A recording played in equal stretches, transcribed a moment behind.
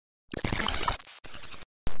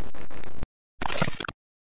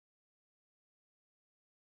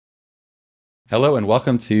Hello and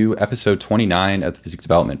welcome to episode 29 of the Physique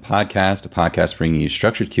Development Podcast, a podcast bringing you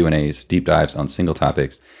structured Q&As, deep dives on single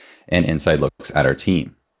topics, and inside looks at our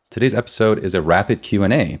team. Today's episode is a rapid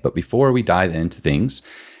Q&A, but before we dive into things,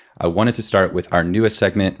 I wanted to start with our newest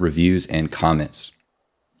segment, reviews and comments.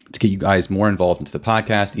 To get you guys more involved into the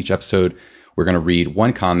podcast, each episode, we're going to read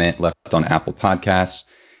one comment left on Apple Podcasts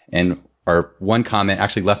and or one comment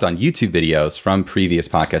actually left on YouTube videos from previous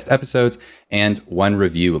podcast episodes, and one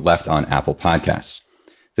review left on Apple Podcasts.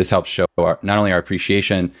 This helps show not only our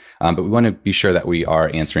appreciation, but we want to be sure that we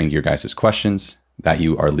are answering your guys' questions that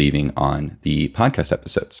you are leaving on the podcast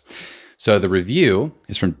episodes. So the review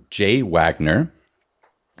is from Jay Wagner,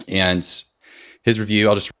 and his review,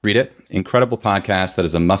 I'll just read it. Incredible podcast that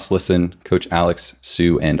is a must listen. Coach Alex,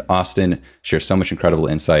 Sue, and Austin share so much incredible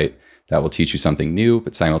insight that will teach you something new,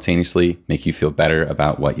 but simultaneously make you feel better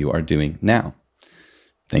about what you are doing now.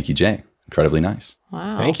 Thank you, Jay. Incredibly nice.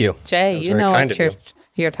 Wow. Thank you. Jay, you know what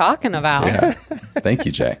you're talking about. Yeah. Thank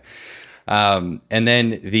you, Jay. And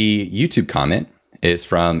then the YouTube comment is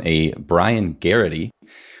from a Brian Garrity,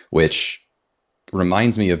 which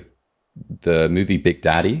reminds me of the movie Big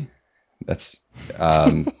Daddy. That's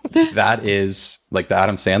that is like the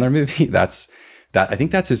Adam Sandler movie. I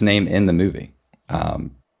think that's his name in the movie.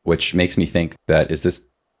 Which makes me think that, is this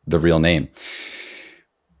the real name?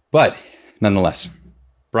 But nonetheless,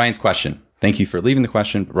 Brian's question, thank you for leaving the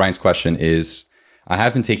question. Brian's question is, I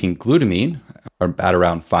have been taking glutamine at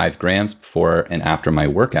around 5 grams before and after my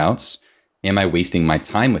workouts. Am I wasting my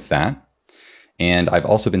time with that? And I've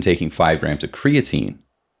also been taking 5 grams of creatine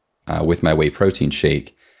with my whey protein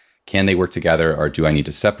shake. Can they work together, or do I need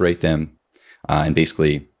to separate them? And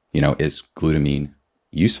basically, is glutamine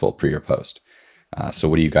useful pre or post? So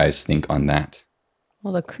what do you guys think on that?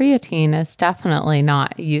 Well, the creatine is definitely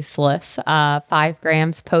not useless. 5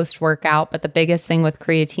 grams post-workout, but the biggest thing with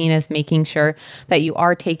creatine is making sure that you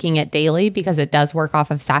are taking it daily, because it does work off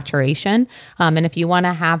of saturation. And if you want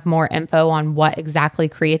to have more info on what exactly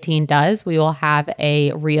creatine does, we will have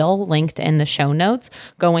a reel linked in the show notes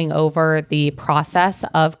going over the process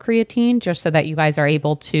of creatine, just so that you guys are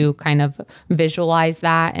able to kind of visualize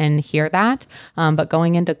that and hear that. But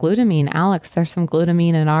going into glutamine, Alex, there's some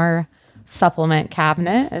glutamine in our supplement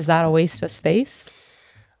cabinet. Is that a waste of space?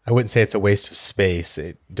 I wouldn't say it's a waste of space.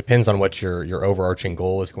 It depends on what your overarching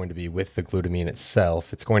goal is going to be with the glutamine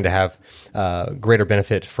itself. It's going to have greater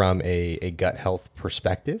benefit from a gut health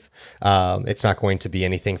perspective. It's not going to be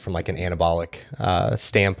anything from like an anabolic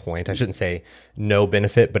standpoint. I shouldn't say no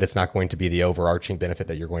benefit, but it's not going to be the overarching benefit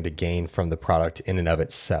that you're going to gain from the product in and of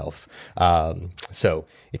itself. So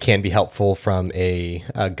it can be helpful from a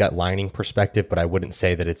gut lining perspective, but I wouldn't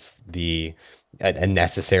say that it's a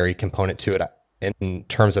necessary component to it. In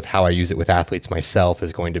terms of how I use it with athletes myself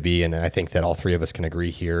is going to be, and I think that all three of us can agree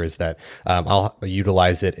here, is that I'll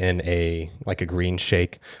utilize it in a green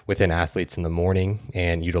shake within athletes in the morning,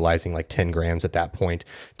 and utilizing like 10 grams at that point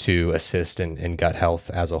to assist in gut health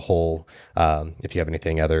as a whole. If you have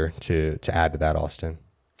anything other to add to that, Austin.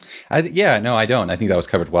 No, I don't. I think that was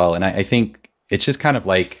covered well. And I think it's just kind of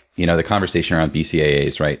like, the conversation around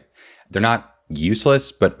BCAAs, right? They're not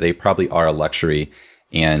useless, but they probably are a luxury,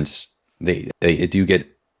 and they do get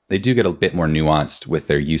a bit more nuanced with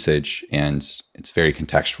their usage, and it's very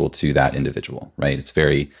contextual to that individual, right? It's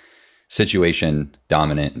very situation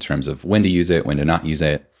dominant in terms of when to use it, when to not use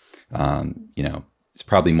it. It's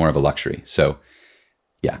probably more of a luxury. So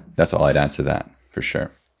yeah, that's all I'd add to that for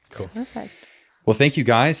sure. Cool. Perfect. Well, thank you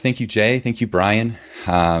guys. Thank you, Jay. Thank you, Brian,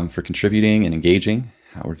 for contributing and engaging.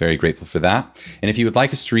 We're very grateful for that. And if you would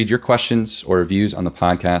like us to read your questions or reviews on the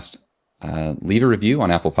podcast, leave a review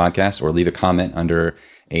on Apple Podcasts, or leave a comment under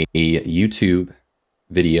a YouTube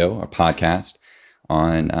video or podcast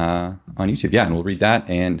on YouTube. Yeah, and we'll read that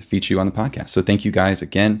and feature you on the podcast. So thank you guys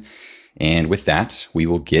again. And with that, we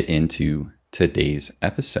will get into today's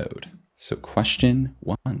episode. So question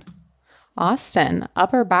 1. Austin,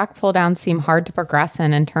 upper back pull downs seem hard to progress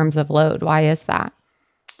in terms of load. Why is that?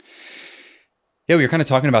 Yeah, we were kind of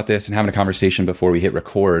talking about this and having a conversation before we hit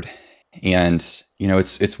record. And,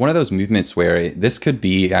 it's one of those movements where this could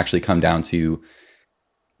be actually come down to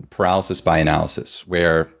paralysis by analysis,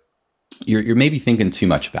 where you're maybe thinking too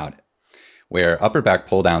much about it. Where upper back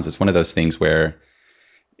pull downs is one of those things where,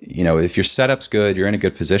 if your setup's good, you're in a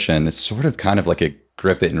good position, it's sort of kind of like a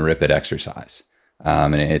grip it and rip it exercise.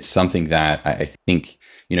 And it's something that I think,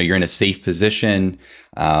 you're in a safe position.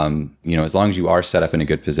 As long as you are set up in a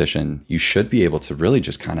good position, you should be able to really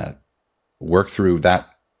just kind of work through that,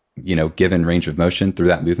 given range of motion through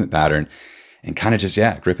that movement pattern, and kind of just,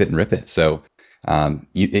 grip it and rip it. So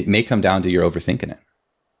it may come down to you're overthinking it.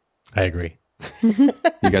 I agree.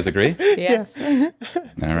 You guys agree? Yes.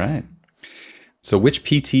 All right. So which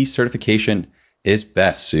PT certification is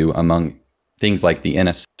best, Sue, among things like the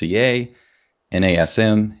NSCA,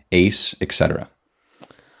 NASM, ACE, etc.?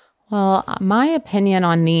 Well, my opinion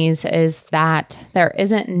on these is that there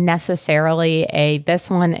isn't necessarily this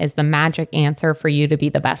one is the magic answer for you to be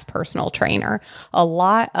the best personal trainer. A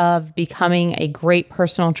lot of becoming a great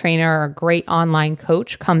personal trainer or a great online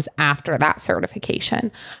coach comes after that certification.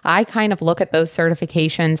 I kind of look at those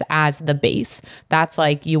certifications as the base. That's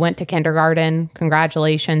like you went to kindergarten,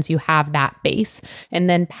 congratulations, you have that base. And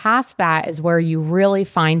then past that is where you really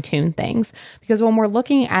fine tune things. Because when we're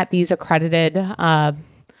looking at these accredited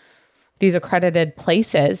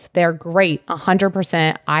places, they're great.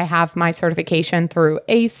 100%. I have my certification through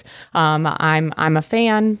ACE. I'm a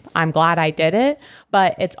fan. I'm glad I did it.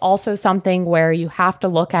 But it's also something where you have to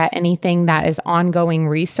look at anything that is ongoing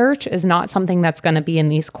research is not something that's going to be in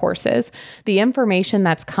these courses. The information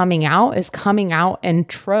that's coming out is coming out in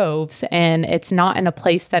troves, and it's not in a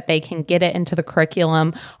place that they can get it into the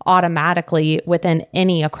curriculum automatically within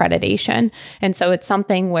any accreditation. And so it's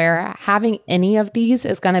something where having any of these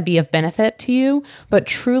is going to be of benefit to you, but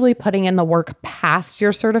truly putting in the work past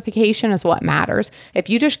your certification is what matters. If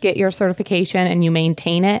you just get your certification and you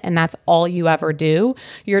maintain it and that's all you ever do,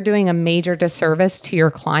 you're doing a major disservice to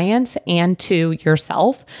your clients and to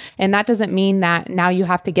yourself. And that doesn't mean that now you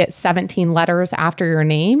have to get 17 letters after your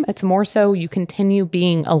name. It's more so you continue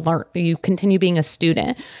being alert, you continue being a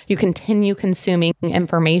student, you continue consuming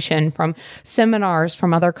information from seminars,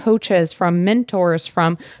 from other coaches, from mentors,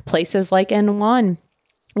 from places like N1.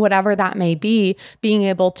 Whatever that may be, being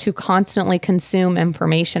able to constantly consume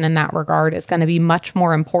information in that regard is going to be much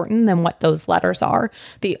more important than what those letters are.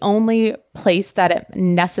 The only place that it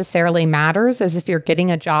necessarily matters is if you're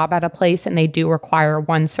getting a job at a place and they do require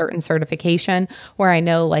one certain certification, where I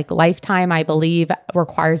know like Lifetime, I believe,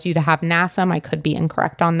 requires you to have NASM. I could be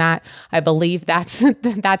incorrect on that. I believe that's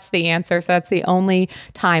the answer. So that's the only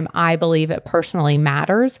time I believe it personally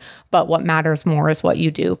matters. But what matters more is what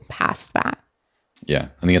you do past that. Yeah,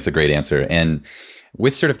 I think that's a great answer. And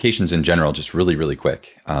with certifications in general, just really, really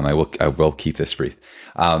quick, I will keep this brief.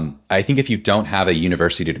 I think if you don't have a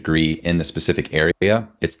university degree in the specific area,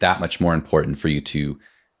 it's that much more important for you to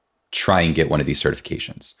try and get one of these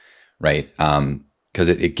certifications, right? Because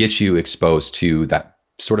it gets you exposed to that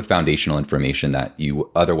sort of foundational information that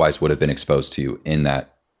you otherwise would have been exposed to in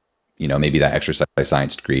that, maybe that exercise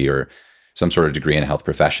science degree or some sort of degree in a health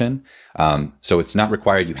profession. So it's not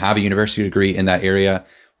required you have a university degree in that area,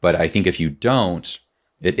 but I think if you don't,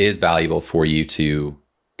 it is valuable for you to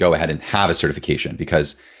go ahead and have a certification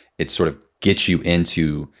because it sort of gets you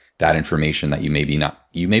into that information that you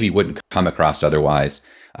maybe wouldn't come across otherwise.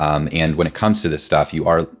 And when it comes to this stuff, you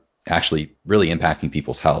are actually really impacting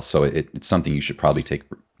people's health. So it's something you should probably take,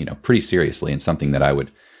 pretty seriously, and something that I would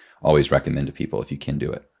always recommend to people if you can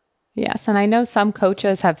do it. Yes. And I know some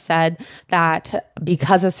coaches have said that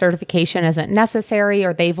because a certification isn't necessary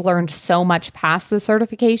or they've learned so much past the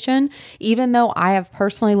certification, even though I have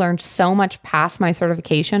personally learned so much past my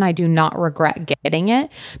certification, I do not regret getting it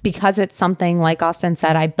because it's something, like Austin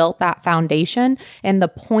said, I built that foundation. And the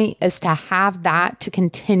point is to have that to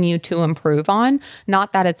continue to improve on,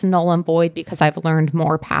 not that it's null and void because I've learned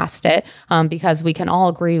more past it, because we can all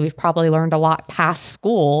agree we've probably learned a lot past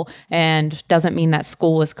school, and doesn't mean that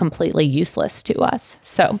school is completely useless to us.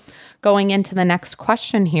 So going into the next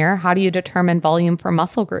question here, how do you determine volume for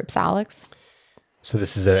muscle groups, Alex? So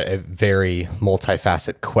this is a very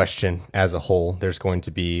multifaceted question as a whole. There's going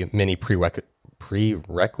to be many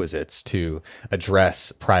prerequisites to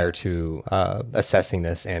address prior to assessing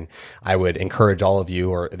this. And I would encourage all of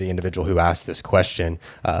you, or the individual who asked this question,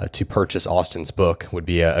 to purchase Austin's book would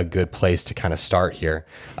be a good place to kind of start here.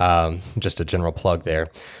 Just a general plug there.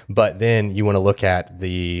 But then you want to look at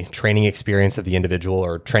the training experience of the individual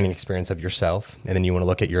or training experience of yourself. And then you want to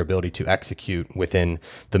look at your ability to execute within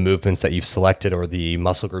the movements that you've selected or the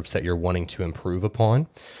muscle groups that you're wanting to improve upon.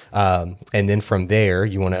 And then from there,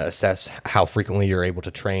 you want to assess how frequently you're able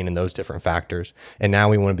to train in those different factors. And now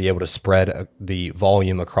we want to be able to spread the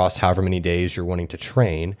volume across however many days you're wanting to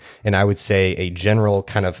train. And I would say a general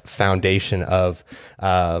kind of foundation of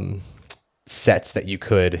sets that you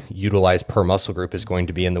could utilize per muscle group is going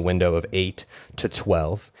to be in the window of 8 to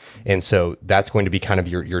 12. And so that's going to be kind of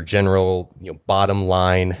your general bottom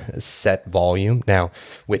line set volume. Now,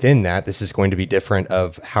 within that, this is going to be different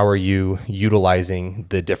of how are you utilizing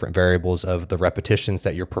the different variables of the repetitions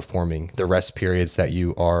that you're performing, the rest periods that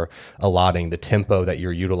you are allotting, the tempo that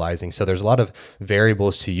you're utilizing. So there's a lot of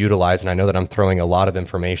variables to utilize. And I know that I'm throwing a lot of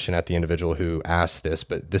information at the individual who asked this,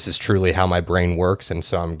 but this is truly how my brain works. And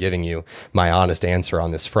so I'm giving you my honest answer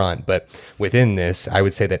on this front. But within this, I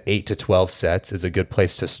would say that 8 to 12 sets is a good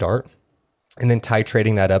place to start. And then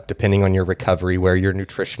titrating that up depending on your recovery, where your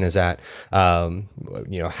nutrition is at,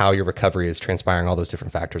 how your recovery is transpiring. All those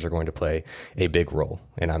different factors are going to play a big role.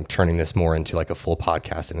 And I'm turning this more into like a full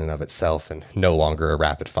podcast in and of itself and no longer a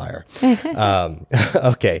rapid fire.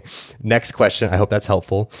 Okay. Next question, I hope that's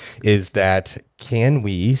helpful, is that can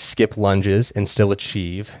we skip lunges and still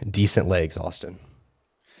achieve decent legs, Austin?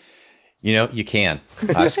 You can.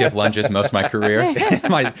 I've skipped lunges most of my career.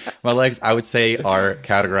 my legs, I would say, are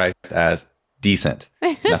categorized as decent,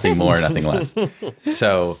 nothing more, nothing less.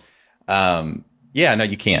 So,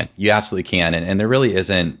 you can. You absolutely can. And there really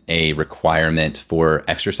isn't a requirement for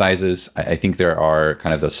exercises. I think there are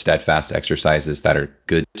kind of those steadfast exercises that are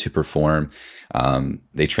good to perform.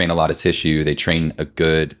 They train a lot of tissue. They train a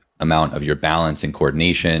good amount of your balance and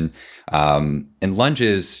coordination. And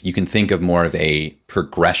lunges, you can think of more of a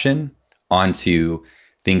progression onto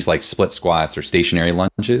things like split squats or stationary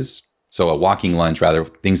lunges. So a walking lunge, rather,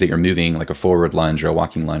 things that you're moving, like a forward lunge or a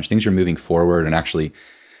walking lunge, things you're moving forward and actually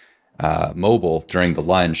mobile during the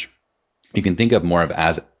lunge, you can think of more of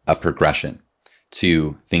as a progression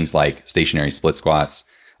to things like stationary split squats,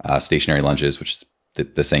 stationary lunges, which is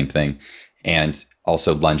the same thing, and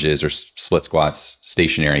also lunges or split squats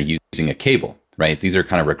stationary using a cable, right? These are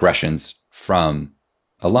kind of regressions from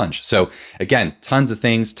a lunge. So again, tons of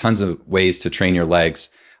things, tons of ways to train your legs.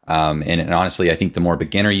 And honestly, I think the more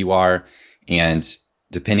beginner you are, and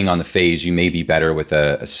depending on the phase, you may be better with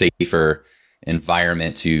a safer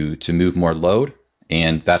environment to move more load.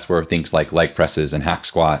 And that's where things like leg presses and hack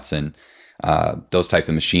squats and those type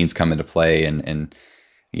of machines come into play. And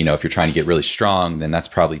if you're trying to get really strong, then that's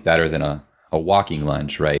probably better than a walking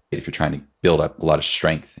lunge, right? If you're trying to build up a lot of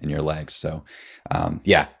strength in your legs. So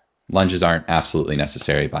lunges aren't absolutely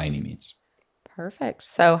necessary by any means. Perfect.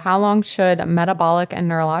 So how long should metabolic and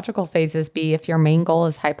neurological phases be if your main goal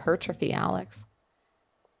is hypertrophy, Alex?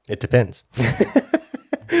 It depends.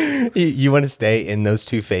 You want to stay in those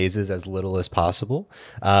two phases as little as possible.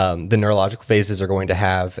 The neurological phases are going to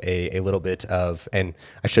have a little bit of, and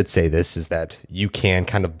I should say this, is that you can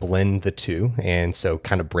kind of blend the two. And so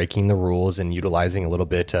kind of breaking the rules and utilizing a little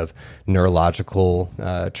bit of neurological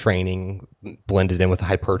training blended in with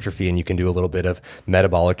hypertrophy, and you can do a little bit of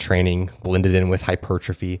metabolic training blended in with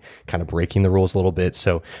hypertrophy, kind of breaking the rules a little bit.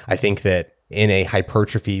 So I think that in a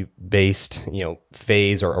hypertrophy based,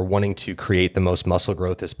 phase or wanting to create the most muscle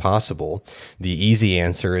growth as possible, the easy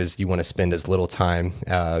answer is you want to spend as little time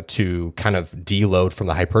to kind of deload from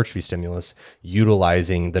the hypertrophy stimulus,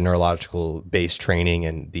 utilizing the neurological based training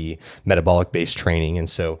and the metabolic based training. And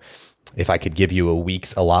so if I could give you a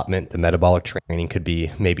week's allotment, the metabolic training could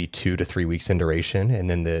be maybe 2 to 3 weeks in duration. And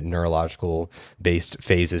then the neurological based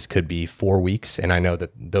phases could be 4 weeks. And I know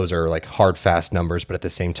that those are like hard, fast numbers, but at the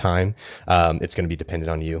same time, it's going to be dependent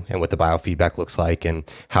on you and what the biofeedback looks like and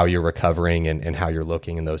how you're recovering and how you're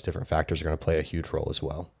looking. And those different factors are going to play a huge role as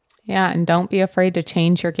well. Yeah, and don't be afraid to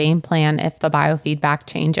change your game plan if the biofeedback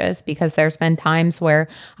changes, because there's been times where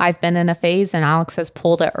I've been in a phase and Alex has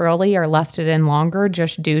pulled it early or left it in longer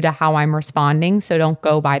just due to how I'm responding. So don't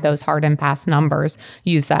go by those hard and fast numbers.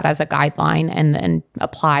 Use that as a guideline and then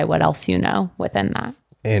apply what else you know within that.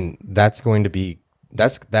 And that's going to be,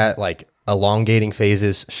 that like elongating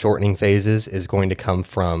phases, shortening phases is going to come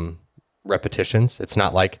from repetitions. It's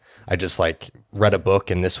not like I just like read a book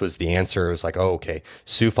and this was the answer. It was like, oh, okay,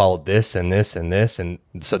 Sue followed this and this and this. And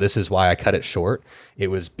so this is why I cut it short. It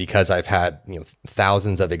was because I've had,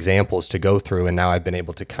 thousands of examples to go through. And now I've been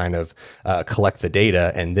able to kind of collect the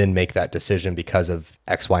data and then make that decision because of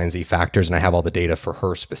X, Y, and Z factors. And I have all the data for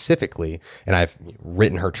her specifically. And I've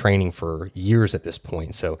written her training for years at this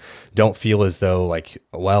point. So don't feel as though like,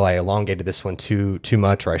 well, I elongated this one too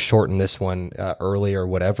much, or I shortened this one early or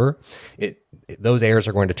whatever. Those errors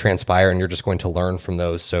are going to transpire and you're just going to learn from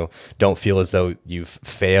those. So don't feel as though you've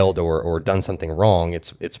failed or done something wrong.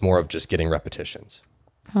 It's more of just getting repetitions.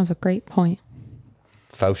 That was a great point.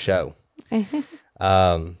 Faux show.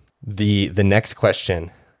 The next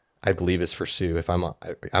question, I believe, is for Sue, if I'm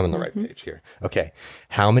on the right page here. Okay.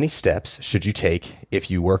 How many steps should you take if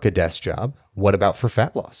you work a desk job? What about for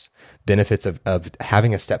fat loss? Benefits of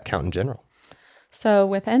having a step count in general. So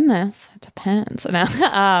within this, it depends.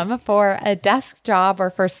 For a desk job or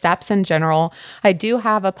for steps in general, I do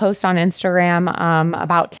have a post on Instagram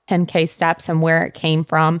about 10K steps and where it came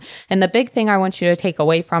from. And the big thing I want you to take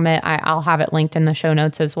away from it, I'll have it linked in the show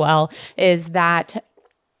notes as well, is that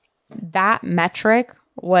metric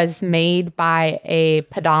was made by a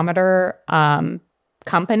pedometer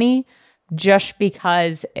company just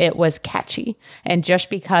because it was catchy and just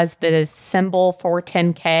because the symbol for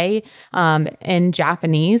 10K in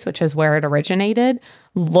Japanese, which is where it originated,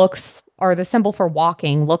 or the symbol for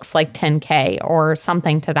walking looks like 10K or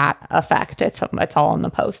something to that effect. It's all in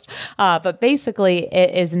the post. But basically,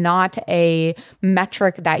 it is not a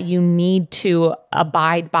metric that you need to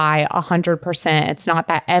abide by 100%. It's not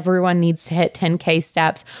that everyone needs to hit 10K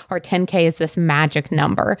steps or 10K is this magic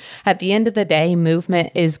number. At the end of the day,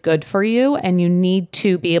 movement is good for you and you need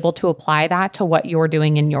to be able to apply that to what you're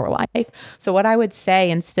doing in your life. So what I would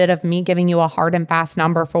say, instead of me giving you a hard and fast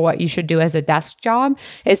number for what you should do as a desk job,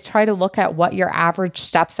 is try to look at what your average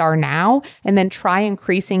steps are now and then try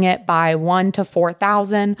increasing it by 1 to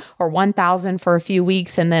 4,000 or 1,000 for a few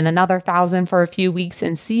weeks and then another 1,000 for a few weeks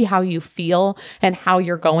and see how you feel and how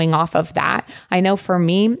you're going off of that. I know for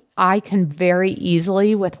me, I can very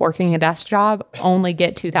easily, with working a desk job, only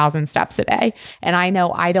get 2,000 steps a day. And I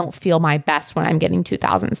know I don't feel my best when I'm getting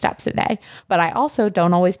 2,000 steps a day. But I also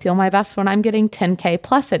don't always feel my best when I'm getting 10K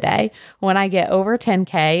plus a day. When I get over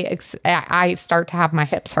 10K, I start to have my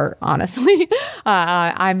hips hurt, honestly.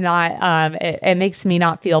 It makes me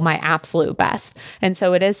not feel my absolute best. And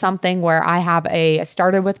so it is something where I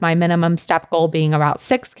started with my minimum step goal being about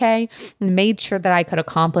 6K, made sure that I could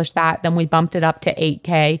accomplish that. Then we bumped it up to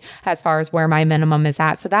 8K as far as where my minimum is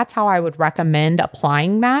at. So that's how I would recommend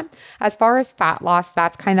applying that. As far as fat loss,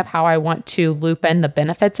 that's kind of how I want to loop in the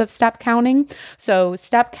benefits of step counting. So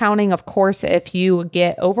step counting, of course, if you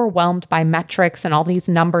get overwhelmed by metrics and all these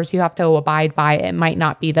numbers you have to abide by, it might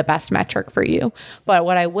not be the best metric for you. But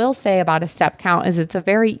what I will say about a step count is it's a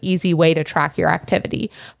very easy way to track your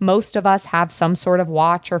activity. Most of us have some sort of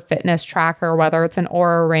watch or fitness tracker, whether it's an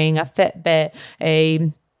Oura Ring, a Fitbit,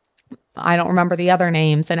 I don't remember the other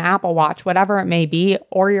names, an Apple Watch, whatever it may be,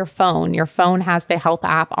 or your phone. Your phone has the health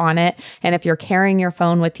app on it. And if you're carrying your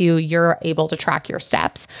phone with you, you're able to track your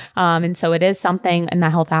steps. And so it is something, and the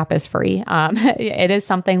health app is free. It is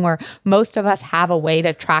something where most of us have a way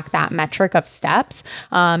to track that metric of steps.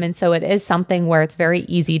 And so it is something where it's very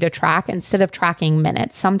easy to track instead of tracking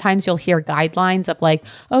minutes. Sometimes you'll hear guidelines of like,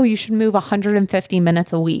 oh, you should move 150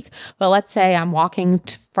 minutes a week. But let's say I'm walking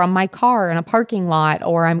from my car in a parking lot,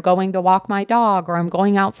 or I'm going to walk my dog, or I'm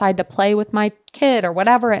going outside to play with my kid, or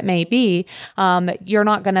whatever it may be. You're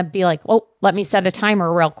not going to be like, oh, let me set a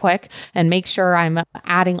timer real quick and make sure I'm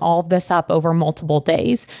adding all of this up over multiple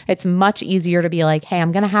days. It's much easier to be like, hey,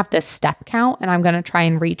 I'm going to have this step count and I'm going to try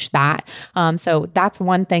and reach that. So that's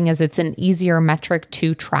one thing, is it's an easier metric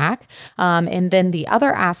to track. And then the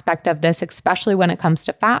other aspect of this, especially when it comes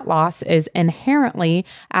to fat loss, is inherently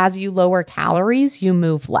as you lower calories, you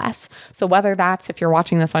move less. So whether that's, if you're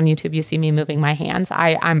watching this on YouTube, you see me moving my hands.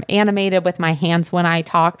 I'm animated with my hands when I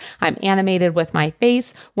talk. I'm animated with my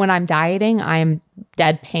face. When I'm dieting, I'm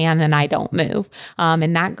deadpan and I don't move.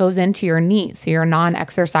 And that goes into your NEAT, so your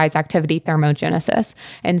non-exercise activity thermogenesis.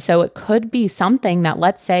 And so it could be something that,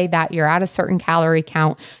 let's say that you're at a certain calorie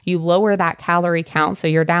count, you lower that calorie count, so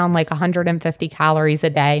you're down like 150 calories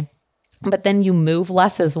a day, but then you move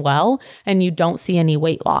less as well and you don't see any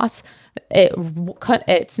weight loss.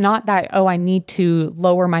 It's not that, oh, I need to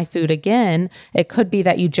lower my food again. It could be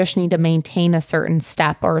that you just need to maintain a certain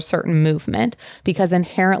step or a certain movement, because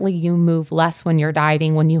inherently you move less when you're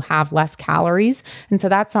dieting, when you have less calories. And so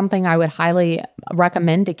that's something I would highly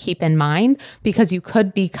recommend to keep in mind, because you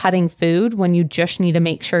could be cutting food when you just need to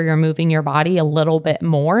make sure you're moving your body a little bit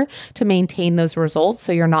more to maintain those results,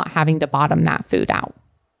 so you're not having to bottom that food out.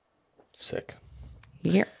 Sick.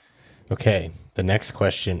 Yeah. Okay. The next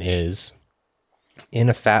question is, in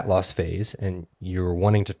a fat loss phase and you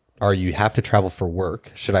have to travel for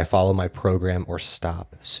work, should I follow my program or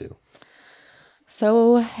stop, Sue?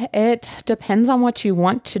 So it depends on what you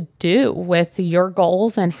want to do with your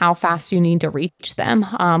goals and how fast you need to reach them.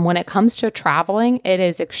 When it comes to traveling, it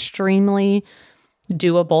is extremely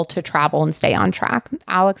doable to travel and stay on track.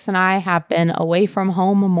 Alex and I have been away from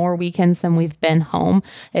home more weekends than we've been home.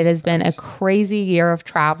 It has been a crazy year of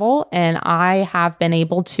travel, and I have been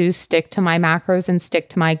able to stick to my macros and stick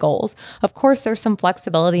to my goals. Of course, there's some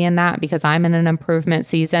flexibility in that because I'm in an improvement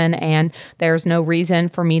season and there's no reason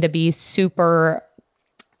for me to be super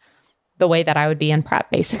the way that I would be in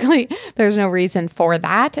prep, basically. There's no reason for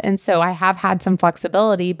that. And so I have had some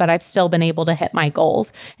flexibility, but I've still been able to hit my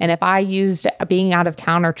goals. And if I used being out of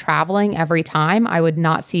town or traveling every time, I would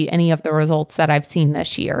not see any of the results that I've seen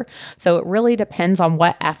this year. So it really depends on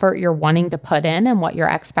what effort you're wanting to put in and what your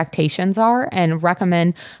expectations are, and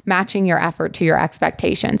recommend matching your effort to your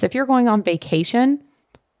expectations. If you're going on vacation,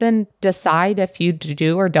 then decide if you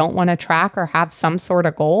do or don't want to track or have some sort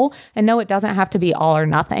of goal. And no, it doesn't have to be all or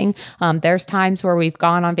nothing. There's times where we've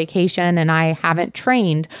gone on vacation and I haven't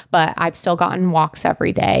trained, but I've still gotten walks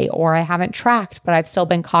every day, or I haven't tracked, but I've still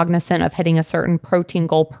been cognizant of hitting a certain protein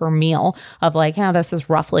goal per meal of like, this is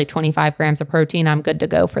roughly 25 grams of protein. I'm good to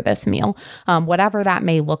go for this meal. Whatever that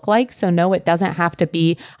may look like. So no, it doesn't have to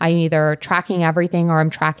be I'm either tracking everything or I'm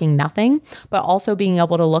tracking nothing, but also being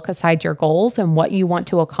able to look aside your goals and what you want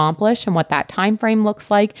to accomplish and what that time frame looks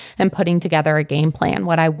like and putting together a game plan.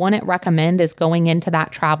 What I wouldn't recommend is going into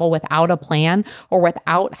that travel without a plan or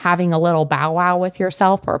without having a little bow wow with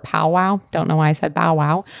yourself, or powwow. Don't know why I said bow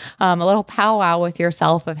wow. A little powwow with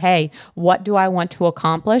yourself of, hey, what do I want to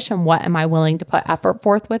accomplish and what am I willing to put effort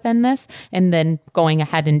forth within this? And then going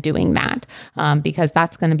ahead and doing that, because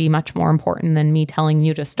that's going to be much more important than me telling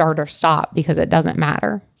you to start or stop, because it doesn't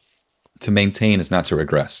matter. To maintain is not to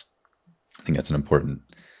regress. I think that's an important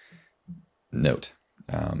note.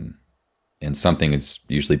 And something is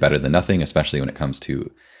usually better than nothing, especially when it comes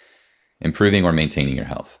to improving or maintaining your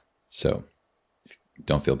health. So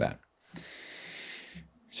don't feel bad.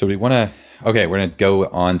 So we're going to go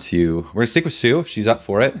on to, we're going to stick with Sue if she's up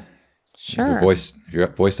for it. Sure. Your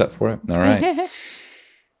voice up for it? All right.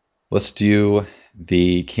 Let's do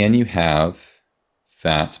can you have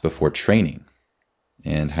fats before training?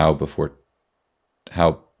 And how long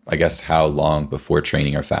before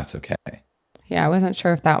training are fats okay? Yeah, I wasn't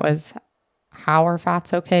sure if that was how are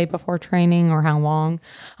fats okay before training or how long.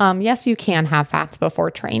 Yes, you can have fats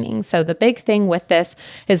before training. So the big thing with this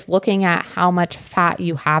is looking at how much fat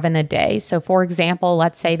you have in a day. So for example,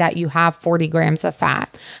 let's say that you have 40 grams of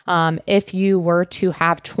fat. If you were to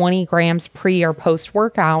have 20 grams pre or post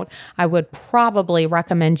workout, I would probably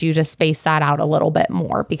recommend you to space that out a little bit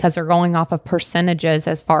more, because they're going off of percentages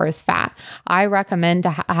as far as fat. I recommend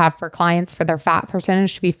to have for clients for their fat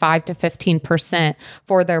percentage to be 5 to 15%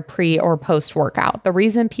 for their pre or post workout. The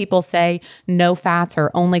reason people say no fats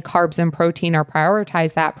or only carbs and protein or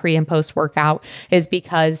prioritize that pre and post workout is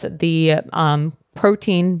because the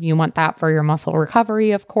protein, you want that for your muscle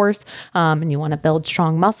recovery, of course, and you want to build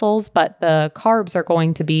strong muscles, but the carbs are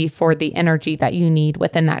going to be for the energy that you need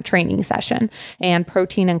within that training session. And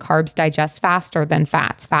protein and carbs digest faster than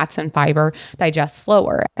fats. Fats and fiber digest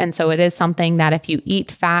slower. And so it is something that if you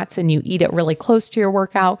eat fats and you eat it really close to your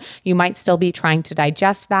workout, you might still be trying to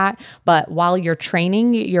digest that. But while you're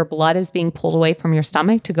training, your blood is being pulled away from your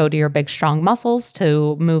stomach to go to your big, strong muscles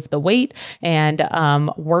to move the weight and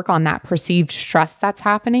work on that perceived stress that's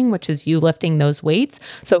happening, which is you lifting those weights.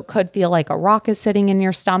 So it could feel like a rock is sitting in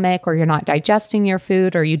your stomach, or you're not digesting your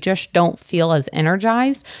food, or you just don't feel as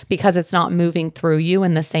energized because it's not moving through you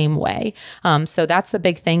in the same way. So that's the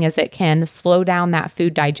big thing, is it can slow down that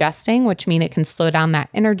food digesting, which means it can slow down that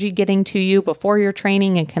energy getting to you before your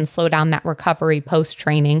training. It can slow down that recovery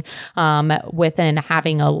post-training within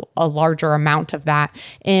having a larger amount of that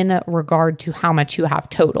in regard to how much you have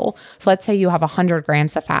total. So let's say you have 100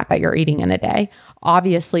 grams of fat that you're eating in a day.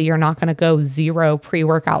 Obviously, you're not going to go 0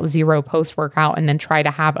 pre-workout, 0 post-workout, and then try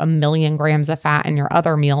to have 1,000,000 grams of fat in your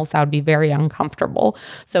other meals. That would be very uncomfortable.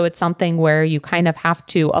 So it's something where you kind of have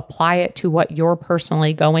to apply it to what you're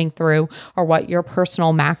personally going through, or what your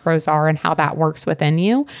personal macros are and how that works within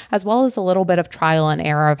you, as well as a little bit of trial and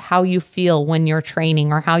error of how you feel when you're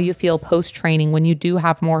training, or how you feel post-training when you do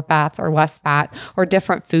have more fats or less fat, or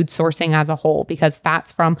different food sourcing as a whole, because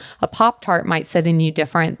fats from a Pop-Tart might sit in you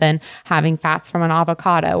different than having fats from an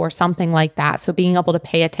avocado or something like that. So being able to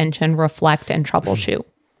pay attention, reflect, and troubleshoot.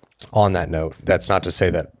 On that note, that's not to say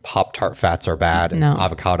that Pop-Tart fats are bad and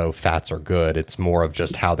avocado fats are good. It's more of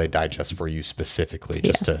just how they digest for you specifically,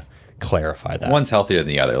 just to clarify that. One's healthier than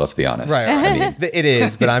the other, let's be honest. Right. I mean, it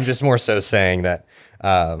is, but I'm just more so saying that,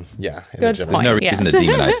 Good There's no reason to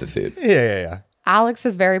demonize the food. Yeah. Alex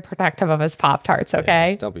is very protective of his Pop-Tarts,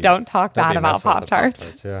 okay? Don't talk bad about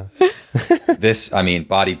Pop-Tarts. Yeah.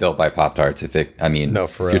 Body built by Pop-Tarts. If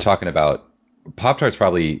you're talking about Pop-Tarts,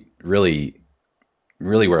 probably really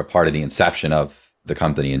were a part of the inception of the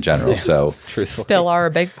company in general. So truthfully, still are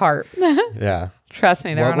a big part. Yeah. Trust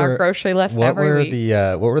me, they're on our grocery list every week.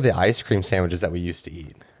 What were the ice cream sandwiches that we used to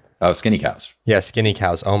eat? Oh, Skinny Cows. Yeah, Skinny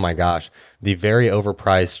Cows. Oh my gosh. The very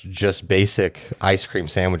overpriced, just basic ice cream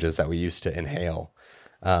sandwiches that we used to inhale.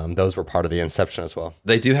 Those were part of the inception as well.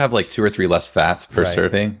 They do have like 2 or 3 less fats per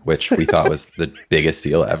serving, which we thought was the biggest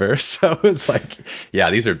deal ever. So it's like,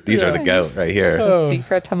 these are the GOAT right here.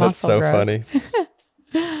 Secret to muscle growth. That's so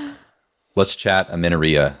funny. Let's chat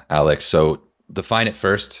amenorrhea, Alex. So define it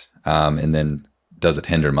first, and then does it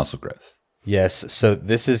hinder muscle growth? Yes. So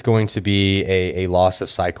this is going to be a loss of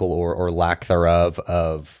cycle or lack thereof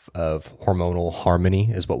of hormonal harmony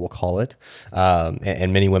is what we'll call it.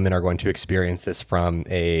 And many women are going to experience this from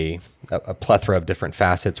a plethora of different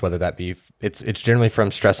facets, whether that be, it's generally from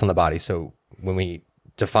stress on the body. So when we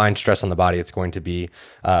define stress on the body, it's going to be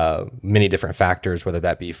many different factors, whether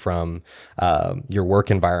that be from your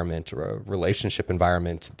work environment or a relationship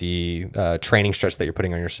environment, the training stress that you're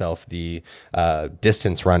putting on yourself, the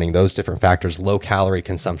distance running, those different factors, low calorie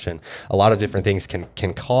consumption. A lot of different things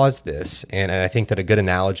can cause this. And I think that a good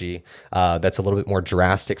analogy that's a little bit more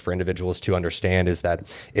drastic for individuals to understand is that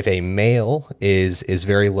if a male is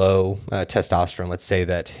very low testosterone, let's say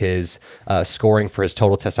that his scoring for his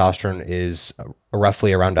total testosterone is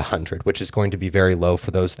roughly around 100, which is going to be very low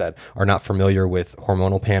for those that are not familiar with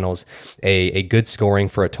hormonal panels. A good scoring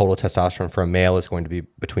for a total testosterone for a male is going to be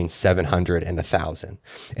between 700 and 1,000.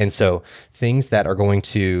 And so things that are going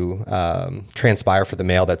to transpire for the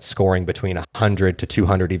male that's scoring between 100 to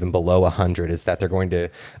 200, even below 100, is that they're going to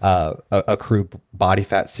accrue body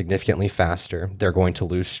fat significantly faster. They're going to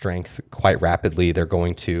lose strength quite rapidly. They're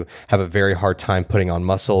going to have a very hard time putting on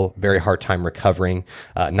muscle, very hard time recovering,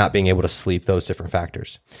 not being able to sleep, those different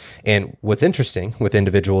factors. And what's interesting with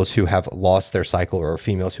individuals who have lost their cycle or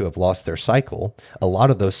females who have lost their cycle, a lot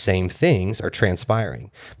of those same things are transpiring,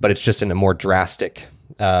 but it's just in a more drastic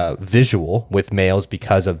visual with males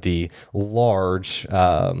because of the large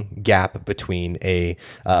gap between a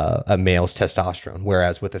male's testosterone.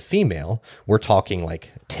 Whereas with a female, we're talking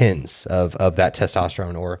like tens of that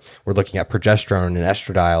testosterone, or we're looking at progesterone and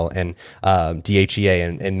estradiol and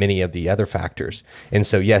DHEA and many of the other factors. And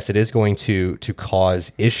so, yes, it is going to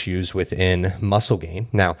cause issues within muscle gain.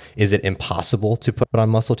 Now, is it impossible to put on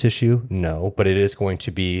muscle tissue? No, but it is going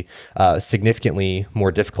to be significantly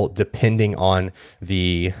more difficult depending on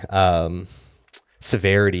the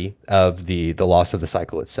severity of the loss of the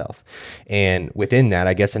cycle itself. And within that,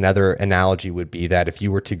 I guess another analogy would be that if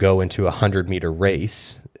you were to go into a 100-meter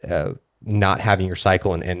race, not having your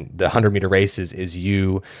cycle, and the 100-meter race is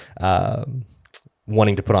you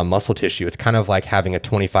wanting to put on muscle tissue, it's kind of like having a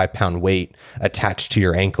 25-pound weight attached to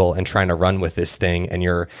your ankle and trying to run with this thing, and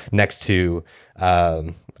you're next to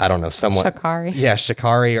I don't know, someone. Sha'Carri. Yeah,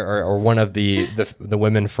 Sha'Carri or one of the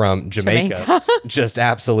women from Jamaica just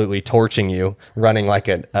absolutely torching you, running like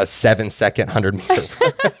a 7-second 100-meter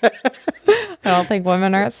run. I don't think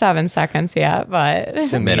women are at 7 seconds yet, but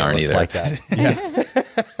to men aren't either like that. Yeah.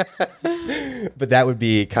 But that would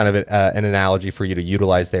be kind of an analogy for you to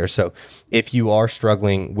utilize there. So if you are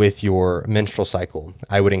struggling with your menstrual cycle,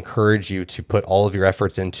 I would encourage you to put all of your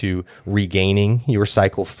efforts into regaining your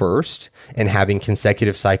cycle first and having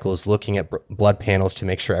consecutive cycles, looking at blood panels to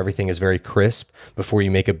make sure everything is very crisp before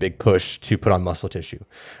you make a big push to put on muscle tissue.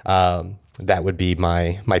 That would be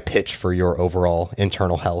my pitch for your overall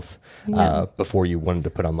internal health before you wanted to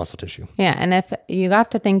put on muscle tissue. Yeah. And if you have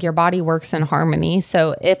to think your body works in harmony.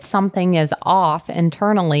 So if something is off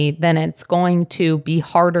internally, then it's going to be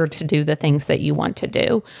harder to do the things that you want to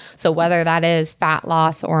do. So whether that is fat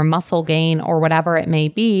loss or muscle gain or whatever it may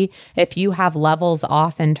be, if you have levels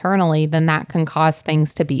off internally, then that can cause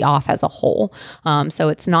things to be off as a whole. So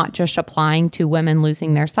it's not just applying to women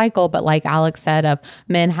losing their cycle, but like Alex said, of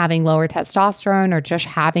men having lower testosterone or just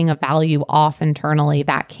having a value off internally,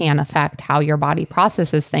 that can affect how your body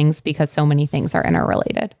processes things because so many things are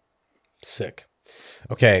interrelated. Sick.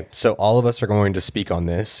 Okay, so all of us are going to speak on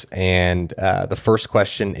this, and the first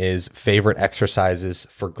question is favorite exercises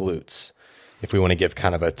for glutes. If we want to give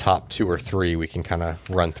kind of a top 2 or 3, we can kind of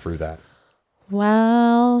run through that.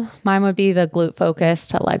 Well, mine would be the glute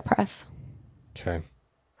focused leg press. Okay.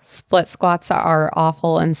 Split squats are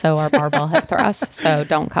awful, and so are barbell hip thrusts. So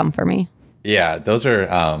don't come for me. Yeah, those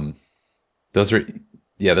are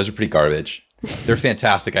pretty garbage. They're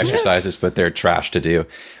fantastic exercises, but they're trash to do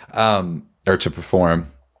or to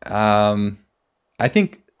perform. I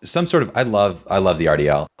think some sort of I love the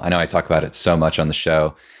RDL. I know I talk about it so much on the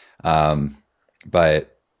show,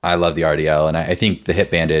 but I love the RDL, and I think the hip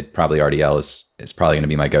banded probably RDL is probably going to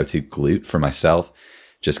be my go-to glute for myself,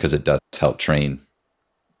 just because it does help train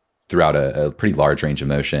throughout a pretty large range of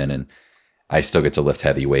motion, and I still get to lift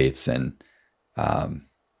heavy weights, and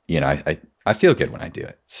I feel good when I do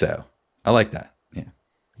it. So I like that. Yeah.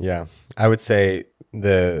 Yeah. I would say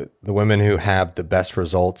the women who have the best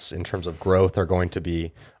results in terms of growth are going to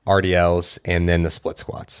be RDLs and then the split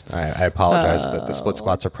squats. I apologize, but the split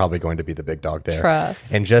squats are probably going to be the big dog there.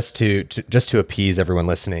 Trust. And just to appease everyone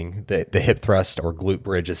listening, the hip thrust or glute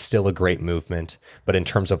bridge is still a great movement, but in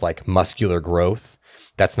terms of like muscular growth,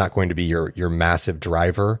 that's not going to be your massive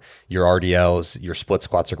driver. Your RDLs, your split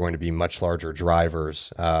squats are going to be much larger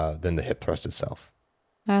drivers than the hip thrust itself.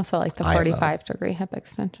 I also like the 45-degree hip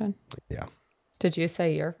extension. Yeah. Did you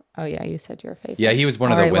say you said your favorite? Yeah, he was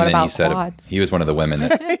one of the women you said. Quads? He was one of the women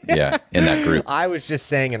that, yeah, in that group. I was just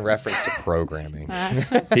saying in reference to programming.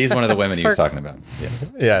 He's one of the women he was talking about. Yeah.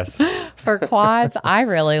 Yes. For quads, I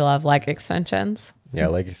really love leg extensions. Yeah,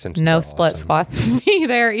 leg extensions. No are split awesome. squats for me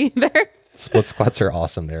there either. Split squats are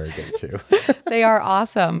awesome there again too. They are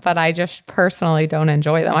awesome, but I just personally don't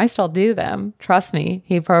enjoy them. I still do them. Trust me,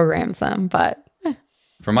 he programs them, but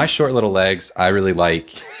For my short little legs, I really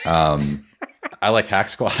like I like hack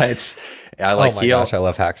squats. I like oh my gosh, I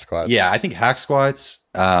love hack squats. Yeah, I think hack squats,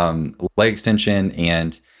 leg extension,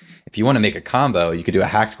 and if you want to make a combo, you could do a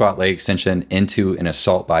hack squat, leg extension into an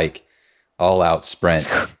assault bike, all out sprint,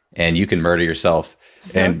 and you can murder yourself.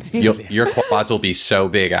 And your quads will be so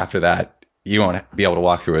big after that. You won't be able to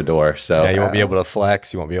walk through a door. So yeah, you won't be able to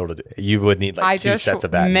flex. You won't be able to. You would need like two sets of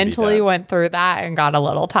that. I just mentally went through that and got a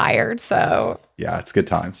little tired. So yeah, it's good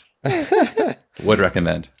times. Would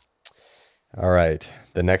recommend. All right.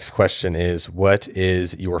 The next question is, what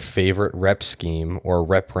is your favorite rep scheme or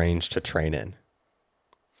rep range to train in?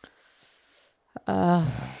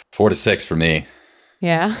 4 to 6 for me.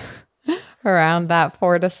 Yeah, around that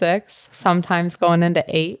 4 to 6. Sometimes going into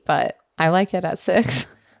 8, but I like it at 6.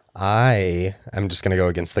 I'm just going to go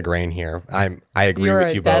against the grain here. I agree You're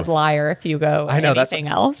with you both. You're a dead liar if you go I know anything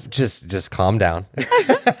else. Just calm down.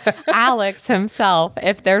 Alex himself,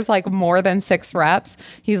 if there's like more than 6 reps,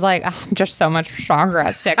 he's like, I'm just so much stronger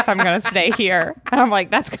at 6. I'm going to stay here. And I'm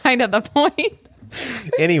like, that's kind of the point.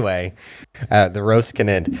 Anyway, the roast can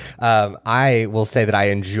end. I will say that I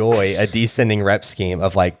enjoy a descending rep scheme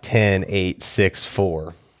of like 10, 8, 6,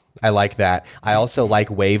 4. I like that. I also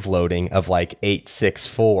like wave loading of like 8, 6,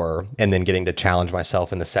 4, and then getting to challenge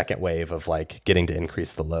myself in the second wave of like getting to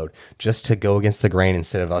increase the load, just to go against the grain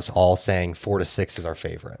instead of us all saying 4 to 6 is our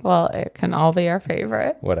favorite. Well, it can all be our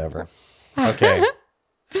favorite. Whatever. Okay.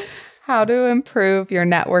 How to improve your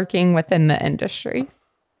networking within the industry?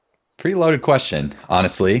 Pretty loaded question,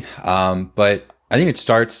 honestly. But I think it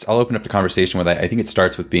starts, I'll open up the conversation with, I think it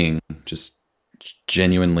starts with being just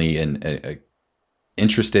genuinely a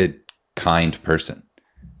interested, kind person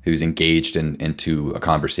who's engaged into a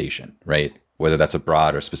conversation, right? Whether that's a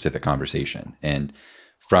broad or specific conversation. And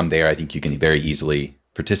from there, I think you can very easily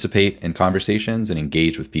participate in conversations and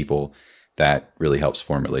engage with people. That really helps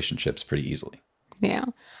form relationships pretty easily. Yeah.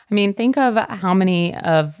 I mean, think of how many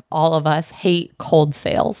of all of us hate cold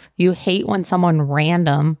sales. You hate when someone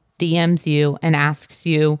random DMs you and asks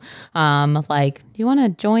you, like, do you want to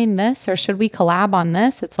join this or should we collab on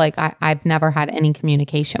this? It's like, I've never had any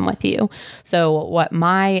communication with you. So what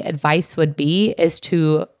my advice would be is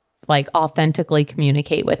to like authentically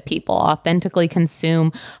communicate with people, authentically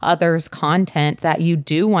consume others' content that you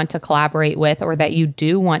do want to collaborate with or that you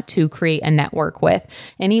do want to create a network with.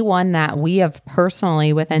 Anyone that we have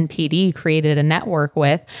personally within PD created a network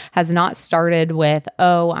with has not started with,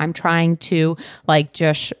 oh, I'm trying to like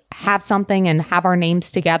just have something and have our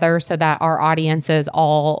names together so that our audiences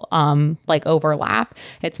all like overlap.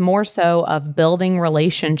 It's more so of building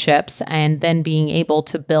relationships and then being able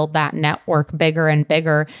to build that network bigger and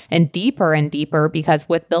bigger and deeper, because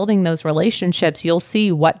with building those relationships, you'll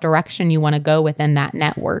see what direction you want to go within that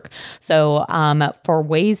network. So for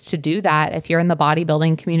ways to do that, if you're in the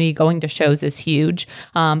bodybuilding community, going to shows is huge.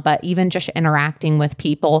 But even just interacting with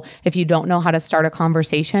people, if you don't know how to start a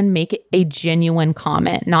conversation, make it a genuine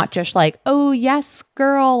comment, not just like, oh, yes,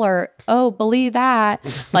 girl, or oh, believe that.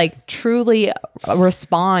 Like truly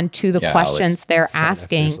respond to the questions they're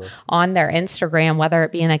asking on their Instagram, whether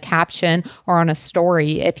it be in a caption or on a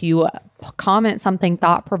story. If you comment something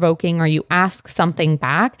thought-provoking or you ask something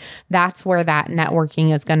back, that's where that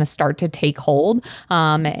networking is going to start to take hold.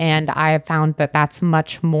 And I have found that that's a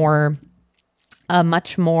much more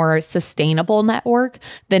sustainable network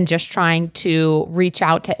than just trying to reach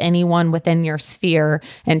out to anyone within your sphere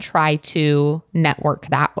and try to network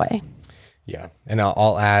that way. Yeah. And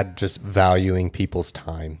I'll add just valuing people's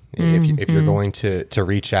time. If you're going to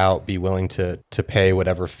reach out, be willing to pay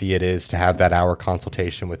whatever fee it is to have that hour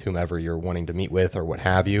consultation with whomever you're wanting to meet with or what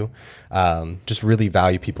have you. Just really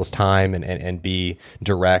value people's time and be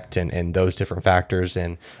direct and those different factors.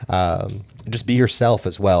 And just be yourself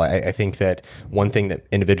as well. I think that one thing that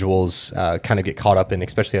individuals kind of get caught up in,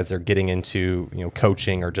 especially as they're getting into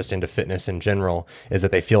coaching or just into fitness in general, is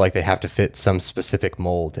that they feel like they have to fit some specific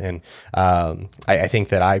mold. And I think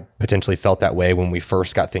that I potentially felt that way when we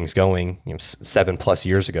first got things going 7+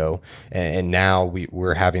 years ago, and now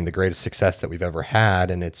we're having the greatest success that we've ever had.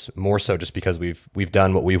 And it's more so just because we've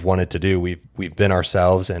done what we've wanted to do. We've been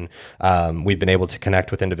ourselves, and we've been able to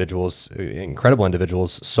connect with individuals, incredible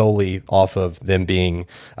individuals, solely off of them being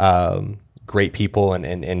great people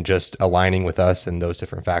and just aligning with us and those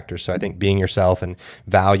different factors. So I think being yourself and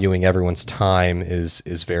valuing everyone's time is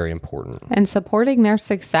very important. And supporting their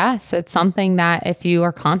success. It's something that if you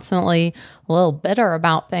are constantly a little bitter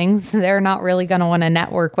about things, they're not really going to want to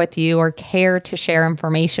network with you or care to share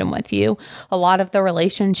information with you. A lot of the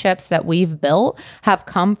relationships that we've built have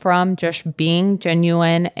come from just being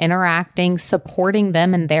genuine, interacting, supporting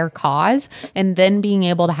them in their cause, and then being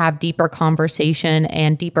able to have deeper conversation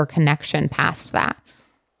and deeper connection past that.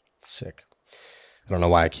 Sick. I don't know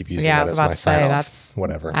why I keep using that as my sign off. That's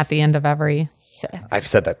whatever. At the end of every sick. I've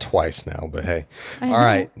said that twice now, but hey. All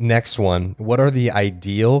right, next one. What are the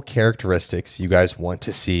ideal characteristics you guys want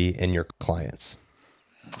to see in your clients?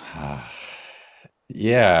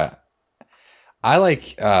 Yeah. I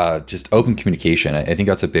like just open communication. I think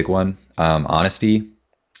that's a big one. Honesty.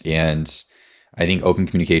 And I think open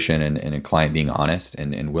communication and a client being honest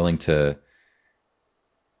and willing to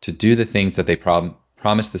do the things that they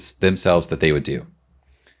promise themselves that they would do.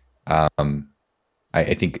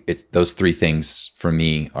 I think it's those three things for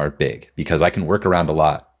me are big, because I can work around a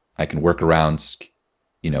lot. I can work around,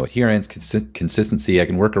 adherence, consistency. I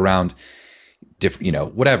can work around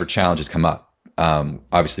different, whatever challenges come up.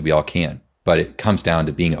 Obviously we all can, but it comes down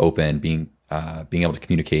to being open, being able to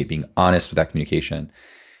communicate, being honest with that communication,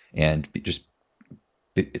 and just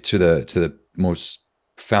to the most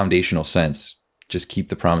foundational sense, just keep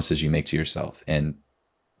the promises you make to yourself. And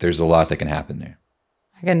there's a lot that can happen there.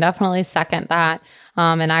 I can definitely second that.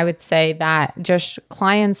 And I would say that just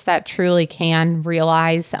clients that truly can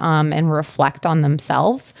realize and reflect on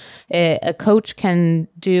themselves. A coach can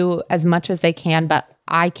do as much as they can, but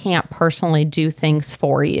I can't personally do things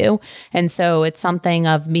for you. And so it's something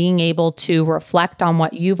of being able to reflect on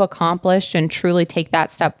what you've accomplished and truly take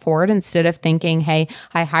that step forward instead of thinking, hey,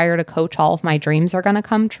 I hired a coach, all of my dreams are going to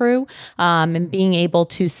come true. And being able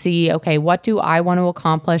to see, okay, what do I want to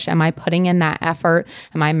accomplish? Am I putting in that effort?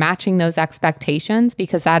 Am I matching those expectations?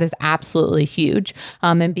 Because that is absolutely huge.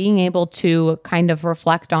 And being able to kind of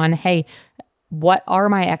reflect on, hey, what are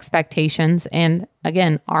my expectations? And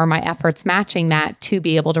again, are my efforts matching that to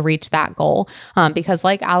be able to reach that goal? Because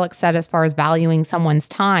like Alex said, as far as valuing someone's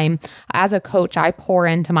time, as a coach, I pour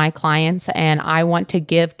into my clients and I want to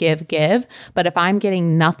give. But if I'm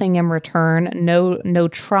getting nothing in return, no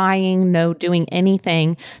trying, no doing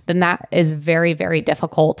anything, then that is very, very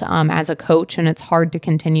difficult as a coach. And it's hard to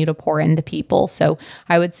continue to pour into people. So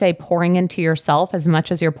I would say pouring into yourself as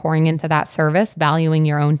much as you're pouring into that service, valuing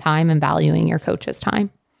your own time and valuing your coach's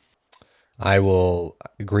time. I will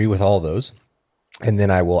agree with all those. And then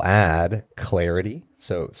I will add clarity.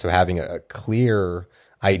 So having a clear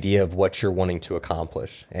idea of what you're wanting to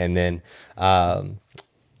accomplish. And then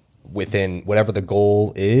within whatever the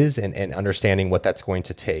goal is and understanding what that's going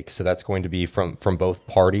to take. So that's going to be from both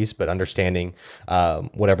parties, but understanding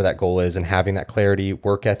whatever that goal is and having that clarity.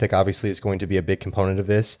 Work ethic obviously is going to be a big component of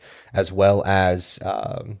this, as well as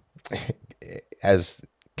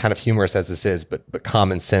kind of humorous as this is, but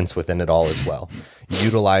common sense within it all as well.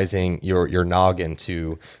 Utilizing your noggin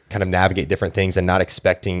to kind of navigate different things and not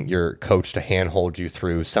expecting your coach to handhold you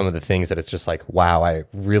through some of the things that it's just like, wow, I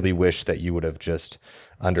really wish that you would have just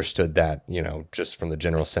understood that, just from the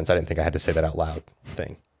general sense. I didn't think I had to say that out loud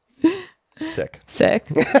thing. Sick.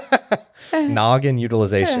 Noggin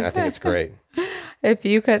utilization. I think it's great. If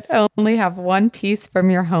you could only have one piece from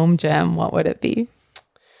your home gym, what would it be?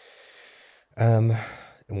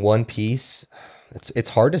 One piece,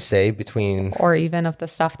 it's hard to say between, or even of the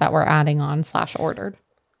stuff that we're adding on / ordered.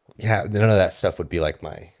 Yeah, none of that stuff would be like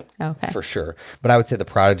okay, for sure. But I would say the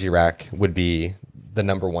Prodigy rack would be the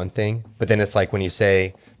number one thing. But then it's like when you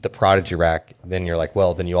say the Prodigy rack, then you're like,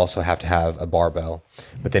 well, then you also have to have a barbell,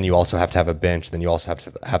 but then you also have to have a bench, then you also have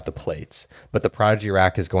to have the plates. But the Prodigy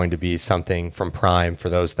rack is going to be something from Prime for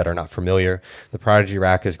those that are not familiar. The Prodigy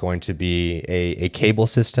rack is going to be a cable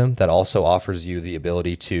system that also offers you the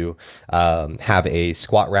ability to have a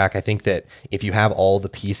squat rack. I think that if you have all the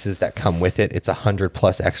pieces that come with it, it's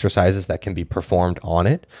 100+ exercises that can be performed on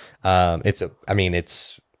it. It's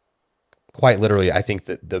quite literally, I think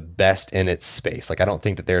that the best in its space. Like, I don't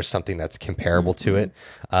think that there's something that's comparable to it.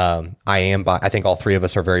 I think all three of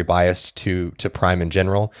us are very biased to Prime in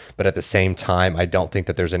general, but at the same time, I don't think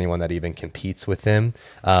that there's anyone that even competes with them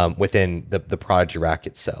within the Prodigy rack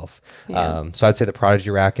itself. Yeah. So I'd say the Prodigy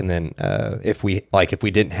rack, and then if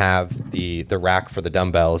we didn't have the rack for the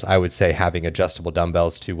dumbbells, I would say having adjustable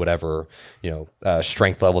dumbbells to whatever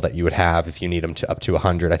strength level that you would have if you need them to up to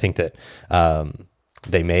 100. I think that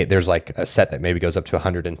there's like a set that maybe goes up to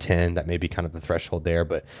 110. That may be kind of the threshold there,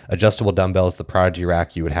 but adjustable dumbbells, the Prodigy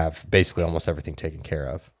rack, you would have basically almost everything taken care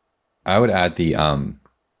of. I would add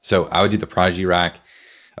so I would do the Prodigy rack,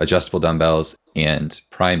 adjustable dumbbells, and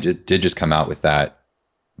Prime did just come out with that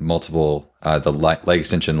multiple, the leg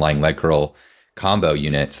extension, lying leg curl combo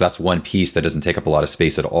unit. So that's one piece that doesn't take up a lot of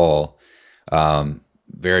space at all.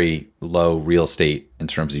 Very low real estate in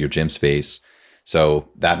terms of your gym space. So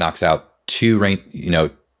that knocks out two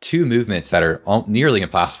movements that are nearly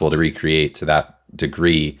impossible to recreate to that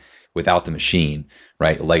degree without the machine,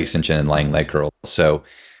 right? Leg extension and lying leg curl. So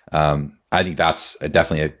I think that's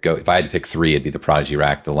definitely a go. If I had to pick three, it'd be the Prodigy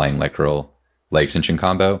rack, the lying leg curl, leg extension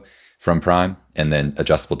combo from Prime, and then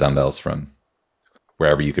adjustable dumbbells from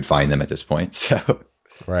wherever you could find them at this point. So,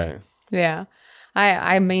 right. Yeah.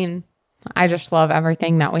 I mean, I just love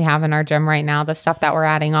everything that we have in our gym right now. The stuff that we're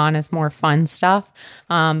adding on is more fun stuff.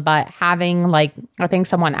 But having I think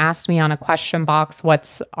someone asked me on a question box,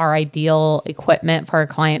 what's our ideal equipment for a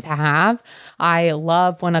client to have? I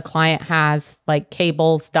love when a client has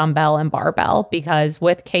cables, dumbbell, and barbell, because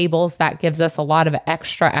with cables, that gives us a lot of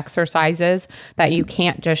extra exercises that you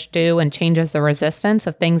can't just do, and changes the resistance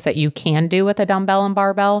of things that you can do with a dumbbell and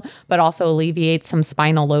barbell, but also alleviates some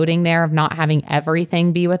spinal loading there of not having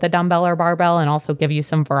everything be with a dumbbell or barbell, and also give you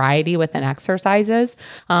some variety within exercises.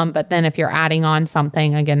 But then if you're adding on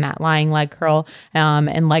something, again, that lying leg curl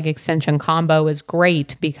and leg extension combo is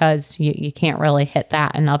great, because you can't really hit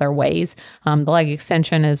that in other ways. The leg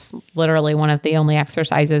extension is literally one of the only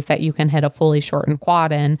exercises that you can hit a fully shortened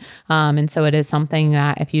quad in. And so it is something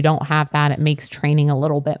that if you don't have that, it makes training a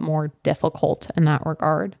little bit more difficult in that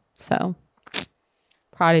regard. So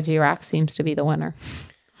Prodigy rack seems to be the winner.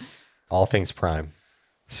 All things Prime.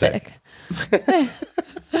 Sick.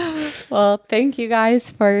 Well, thank you guys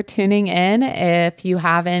for tuning in. If you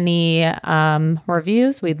have any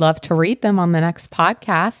reviews, we'd love to read them on the next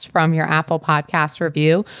podcast from your Apple Podcast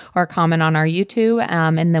review, or comment on our YouTube.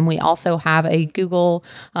 And then we also have a Google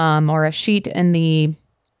or a sheet in the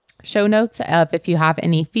show notes of if you have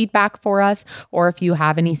any feedback for us, or if you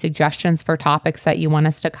have any suggestions for topics that you want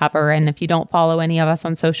us to cover. And if you don't follow any of us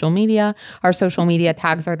on social media, our social media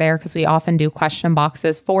tags are there, because we often do question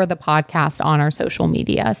boxes for the podcast on our social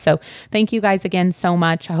media. So thank you guys again so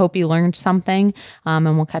much. I hope you learned something,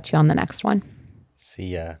 and we'll catch you on the next one. See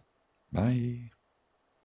ya. Bye.